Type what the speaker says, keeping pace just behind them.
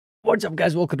What's up,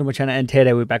 guys? Welcome to my channel, and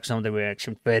today we're back to some of the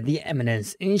reaction for the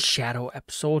Eminence in Shadow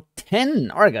episode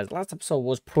 10. Alright guys, last episode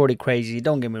was pretty crazy,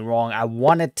 don't get me wrong. I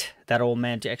wanted that old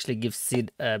man to actually give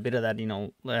Sid a bit of that,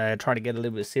 try to get a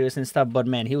little bit serious and stuff, but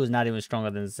man, he was not even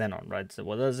stronger than Zenon, right? So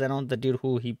was that Zenon, the dude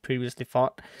who he previously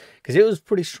fought? Because he was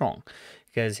pretty strong.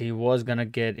 Because he was gonna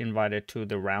get invited to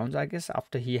the rounds, I guess,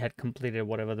 after he had completed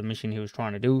whatever the mission he was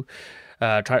trying to do.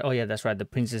 Oh yeah, that's right, the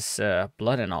princess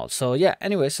blood and all. So yeah,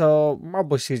 anyway, so my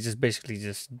boy just basically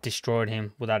just destroyed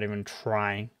him without even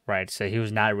trying, right? So he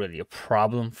was not really a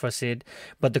problem for Sid.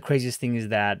 But the craziest thing is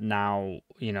that now,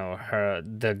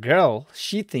 the girl,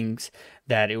 she thinks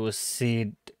that it was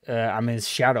Sid,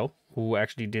 Shadow, who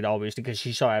actually did, obviously, because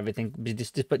she saw everything,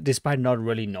 despite not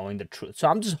really knowing the truth. So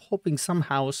I'm just hoping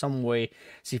somehow, some way,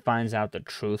 she finds out the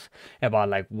truth about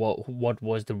like what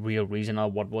was the real reason,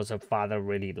 or what was her father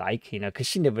really like, because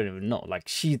she never even know. Like,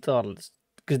 she thought,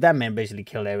 because that man basically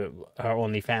killed her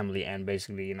only family, and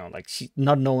basically, like, she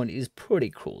not knowing is pretty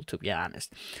cruel, to be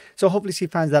honest. So hopefully she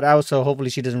finds that out. So hopefully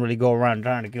she doesn't really go around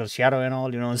trying to kill Shadow and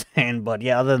all, you know what I'm saying? But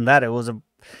yeah, other than that, it was a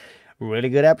really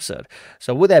good episode.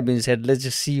 So with that being said, let's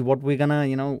just see what we're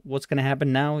gonna, what's gonna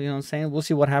happen now, you know what I'm saying? We'll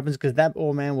see what happens, because that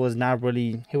old man was not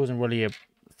really, he wasn't really a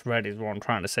threat is what I'm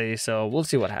trying to say. So we'll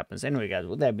see what happens. Anyway guys,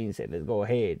 with that being said, let's go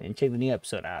ahead and check the new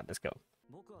episode out. Let's go.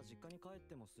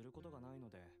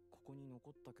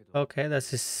 Okay,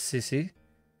 that's his sissy.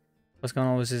 What's going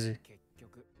on with sissy?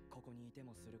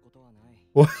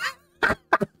 What?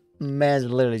 Man's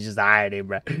literally just hiding,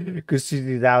 bro, because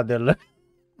she's out there.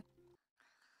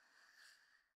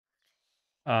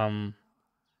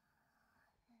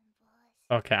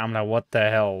 Okay, I'm like, what the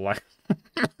hell? Like,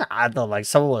 I thought like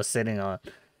someone was sleeping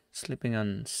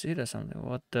on seat or something.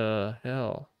 What the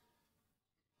hell?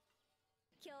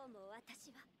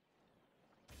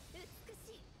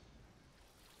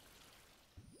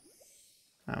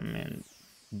 I mean,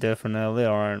 definitely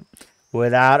aren't.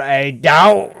 Without a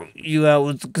doubt, you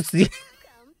are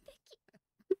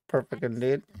perfect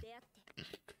indeed.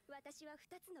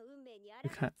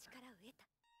 Okay.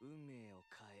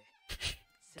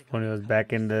 When he was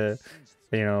back in the,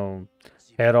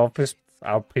 head office,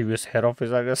 our previous head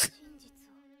office, I guess.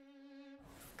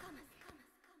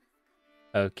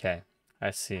 Okay,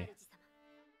 I see.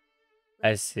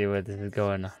 I see where this is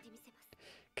going on.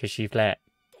 Cause she flat.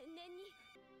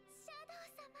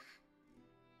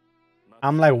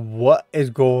 I'm like, what is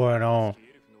going on?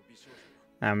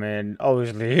 I mean,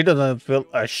 obviously, he doesn't feel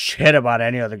a shit about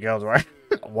any other girls, right?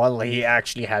 Well, he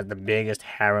actually has the biggest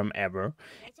harem ever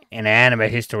in anime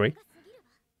history.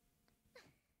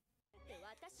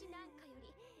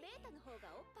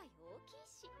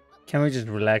 Can we just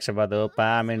relax about the oppa?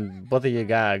 I mean, both of you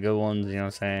got good ones, you know what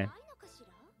I'm saying?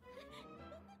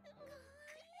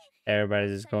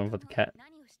 Everybody's just going for the cat.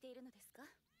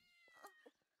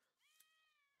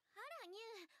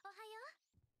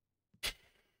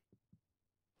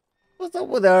 What's up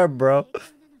with her, bro?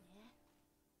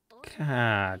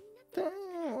 God.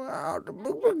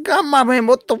 Gamma, man,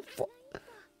 what the fuck?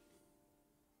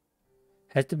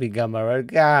 Has to be Gamma, right?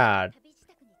 God.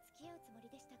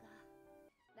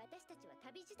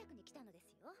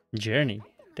 Journey?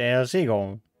 The hell is he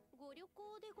going?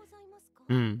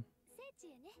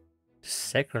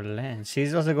 Sacred land.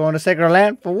 She's also going to Sacred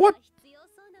land? For what?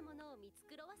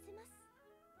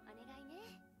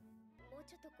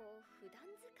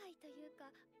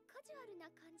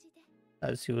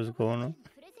 I see what's going on.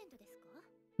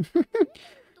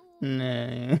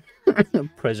 Nah.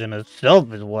 Present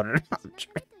itself is what it is.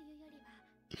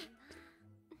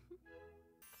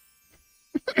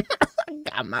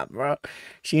 Come on, bro.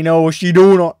 She know what she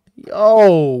doing.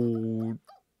 Yo.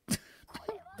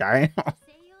 Damn.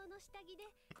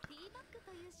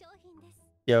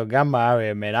 Yo, got my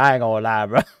area, man. I ain't gonna lie,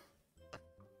 bro.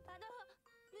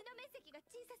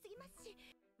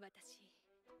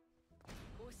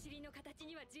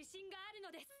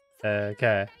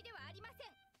 Okay.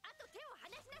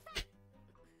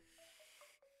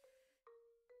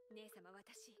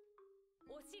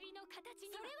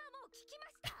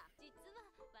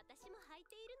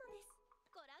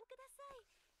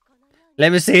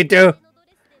 Let me see it too.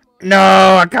 No,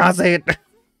 I can't see it.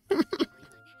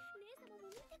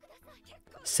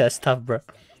 Says tough, bro.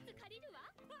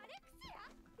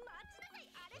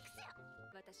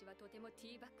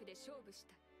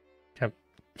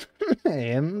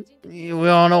 Him? We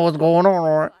all know what's going on,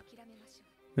 alright?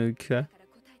 Okay.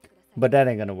 But that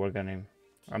ain't gonna work on him.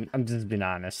 I'm just being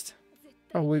honest.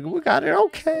 Oh, we got it,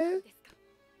 okay.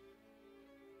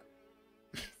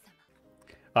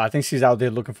 I think she's out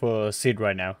there looking for Sid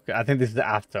right now. I think this is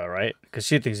after, right? Because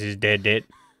she thinks he's dead.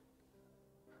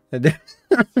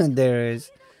 There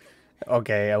is.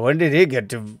 Okay, when did he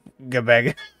get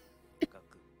back?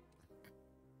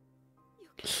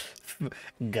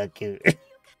 Gaku.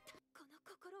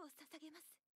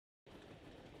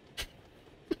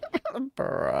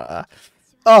 Bruh.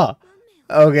 Oh,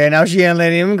 okay, now she ain't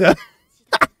letting him go.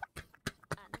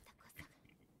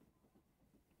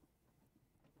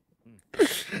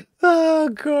 Oh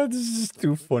god, this is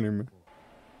too funny, man.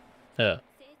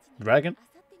 Dragon?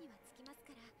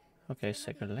 Okay,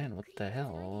 Sacred Land, what the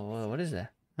hell? What is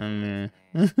that?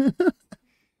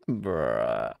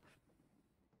 Bruh.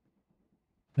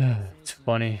 It's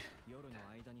funny.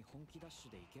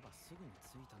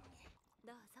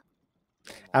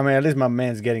 I mean, at least my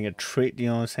man's getting a treat, you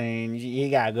know what I'm saying? He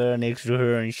got a girl next to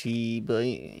her and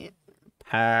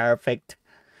perfect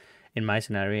in my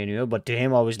scenario anyway, but to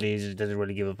him, obviously, he just doesn't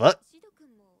really give a fuck.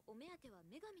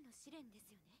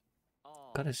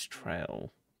 Got his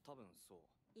trail.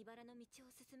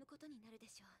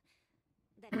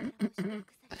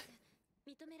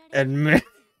 Admit,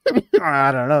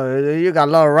 I don't know, you got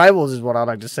a lot of rivals is what I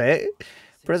like to say.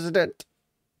 President.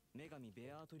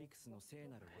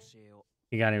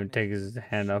 He can't even take his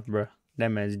hand off, bro. That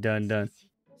man's done.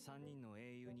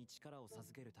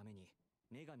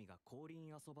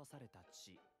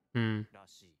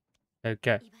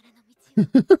 Okay.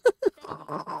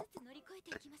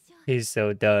 He's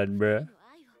so done, bro.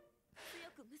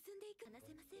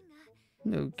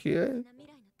 Okay.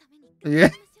 Yeah.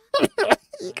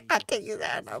 You can't take his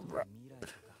hand off, bro.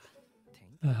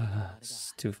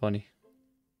 It's too funny.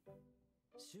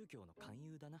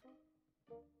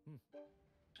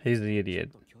 He's the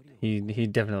idiot. He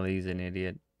definitely is an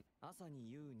idiot.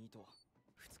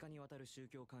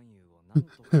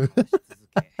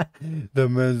 The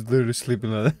man's literally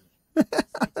sleeping like that.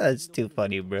 That's too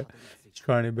funny, bro. He's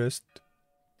trying his best.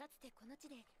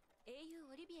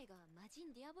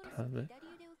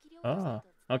 Oh,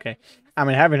 okay. I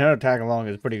mean, having her tag along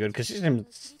is pretty good because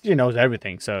she knows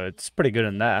everything, so it's pretty good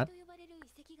in that.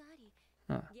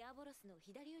 Huh.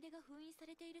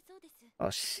 Oh,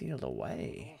 sealed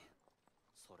away.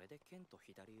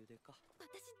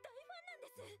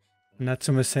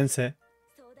 Natsume Sensei.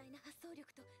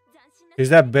 Is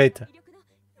that beta?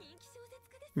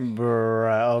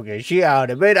 Bruh, okay, she out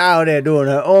there doing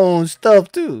her own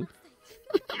stuff too.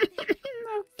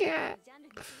 Okay.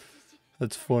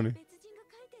 That's funny.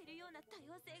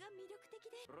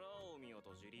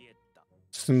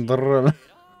 Cinderella.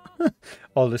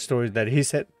 All the stories that he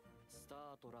said.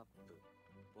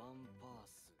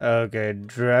 Okay,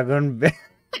 Dragon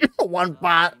one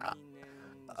part.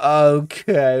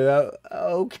 Okay.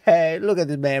 Look at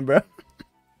this man, bro.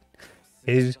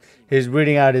 He's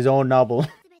reading out his own novel.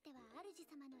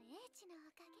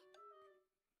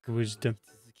 Wisdom.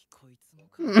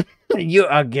 You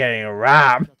are getting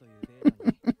robbed.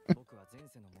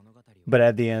 But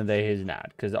at the end of the day, he's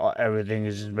not, because everything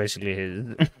is just basically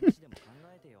his.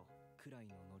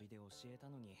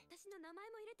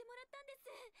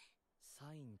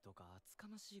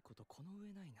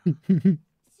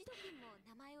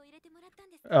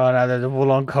 Oh, now there's a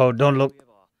full-on code. Don't look.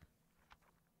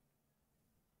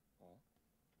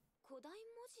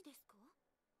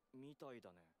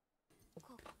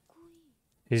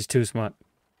 He's too smart.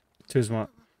 Too smart.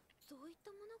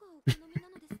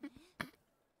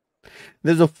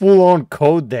 There's a full-on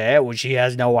code there, which he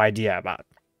has no idea about.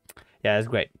 Yeah, that's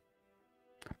great.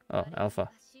 Oh, Alpha.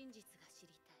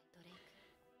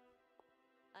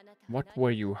 What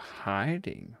were you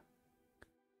hiding?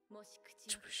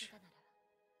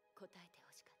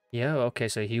 Yeah, okay,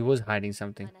 so he was hiding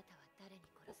something.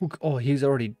 Oh, he's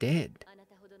already dead.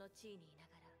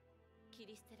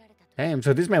 Damn,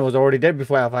 so this man was already dead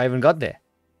before Alpha even got there.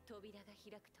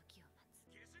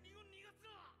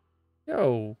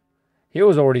 Yo, he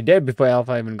was already dead before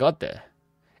Alpha even got there.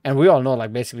 And we all know,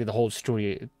 like, basically the whole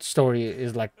story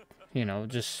is, like, you know,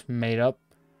 just made up.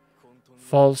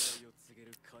 False.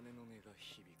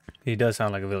 He does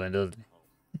sound like a villain, doesn't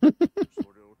he?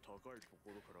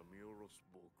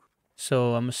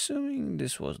 So, I'm assuming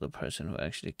this was the person who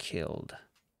actually killed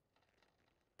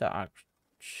the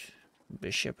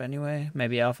Archbishop anyway.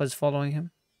 Maybe Alpha's following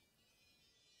him?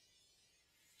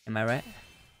 Am I right?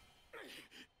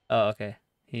 Oh, okay.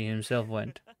 He himself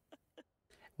went.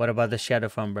 What about the Shadow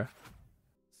from, bro?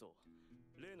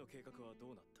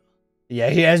 Yeah,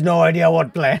 he has no idea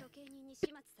what plan.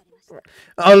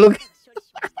 Oh, look.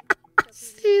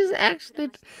 She's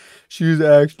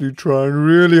actually trying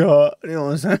really hard. You know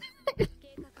what I'm saying?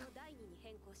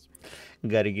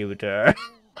 Gotta give it to her.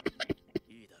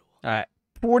 Alright.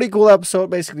 pretty cool episode,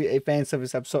 basically a fan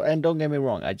service episode. And don't get me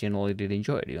wrong, I genuinely did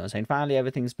enjoy it. You know what I'm saying? Finally,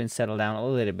 everything's been settled down a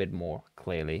little bit more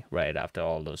clearly, right after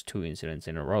all those 2 incidents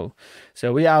in a row.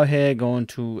 So we out here going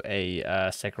to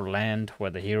a sacred land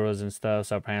where the heroes and stuff.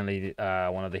 So apparently,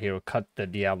 one of the heroes cut the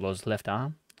Diablo's left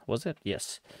arm. Was it?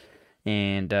 Yes.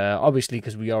 And obviously,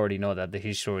 because we already know that the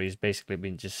history has basically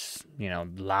been just, you know,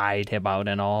 lied about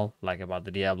and all, like about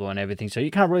the Diablo and everything. So you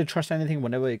can't really trust anything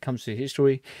whenever it comes to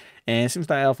history. And it seems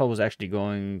like Alpha was actually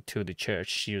going to the church.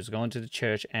 She was going to the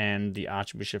church, and the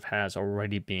Archbishop has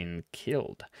already been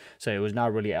killed. So it was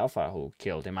not really Alpha who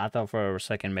killed him. I thought for a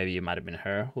second maybe it might have been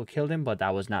her who killed him, but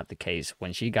that was not the case.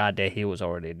 When she got there, he was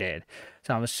already dead.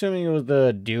 So I'm assuming it was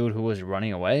the dude who was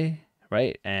running away,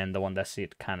 right? And the one that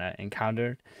Sid kind of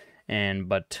encountered.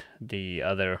 But the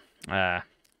other,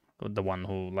 the one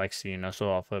who likes to, you know, show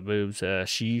off her boobs,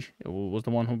 she was the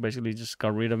one who basically just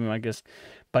got rid of him, I guess.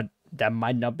 But that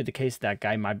might not be the case. That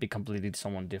guy might be completely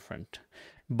someone different.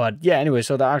 But yeah, anyway,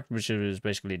 so the Archbishop is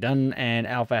basically done, and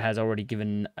Alpha has already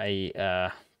given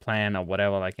a plan or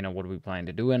whatever, like, you know, what we plan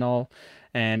to do and all.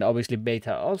 And obviously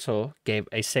Beta also gave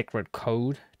a secret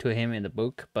code to him in the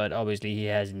book, but obviously he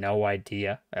has no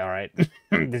idea. All right,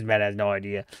 this man has no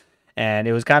idea. And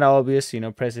it was kind of obvious, you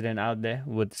know, President out there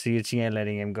would see it. She ain't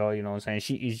letting him go, you know what I'm saying?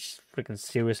 She is freaking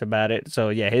serious about it. So,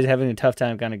 yeah, he's having a tough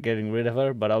time kind of getting rid of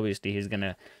her. But obviously, he's going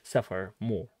to suffer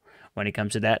more when it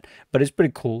comes to that. But it's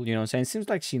pretty cool, you know what I'm saying? It seems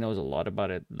like she knows a lot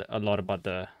about it, a lot about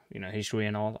the, you know, history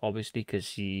and all, obviously, because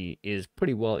she is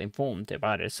pretty well informed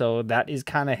about it. So that is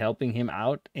kind of helping him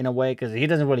out in a way, because he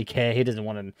doesn't really care. He doesn't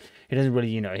want to, he doesn't really,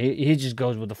 you know, he just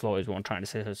goes with the flow is what I'm trying to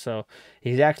say. So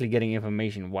he's actually getting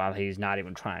information while he's not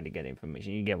even trying to get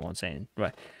information. You get what I'm saying,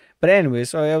 right? But anyway,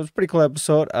 so it was a pretty cool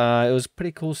episode. It was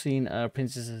pretty cool seeing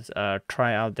princesses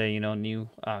try out their, you know, new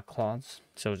cloths.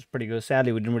 So it's pretty good.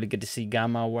 Sadly, we didn't really get to see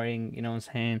Gamma wearing, you know what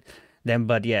I'm saying, them.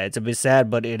 But yeah, it's a bit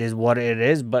sad, but it is what it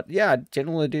is. But yeah, I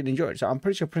generally did enjoy it. So I'm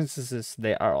pretty sure princesses,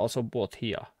 they are also both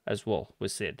here as well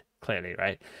with Sid, clearly,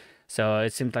 right? So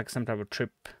it seems like some type of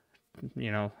trip,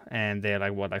 you know, and they're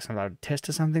like, what, like some type of test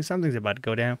or something? Something's about to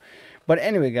go down. But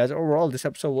anyway, guys, overall, this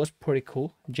episode was pretty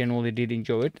cool. Generally did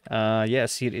enjoy it. Yeah,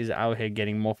 Sid is out here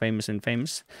getting more famous and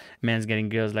famous. Man's getting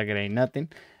girls like it ain't nothing.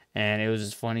 And it was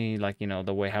just funny, like, you know,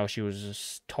 the way how she was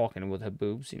just talking with her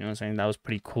boobs, you know what I'm saying? That was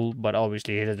pretty cool. But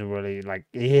obviously, he doesn't really, like,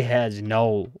 he has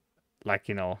no, like,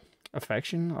 you know,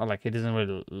 affection, or like he doesn't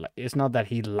really, like, it's not that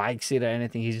he likes it or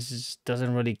anything. He just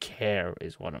doesn't really care,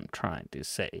 is what I'm trying to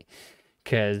say.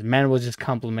 Because man was just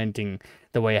complimenting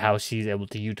the way how she's able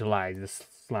to utilize the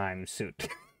slime suit.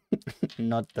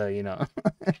 Not the, you know.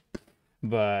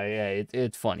 But yeah,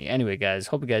 it's funny. Anyway, guys,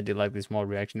 hope you guys did like this small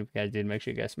reaction. If you guys did, make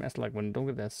sure you guys smash the like button. Don't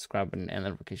forget that subscribe button and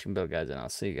notification bell, guys. And I'll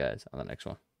see you guys on the next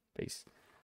one. Peace.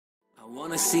 I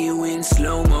wanna see you in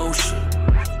slow motion.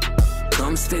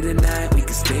 Come stay the night, we can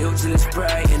stay up till it's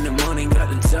bright. In the morning, got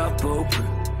the top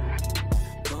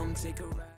open. Come take a ride.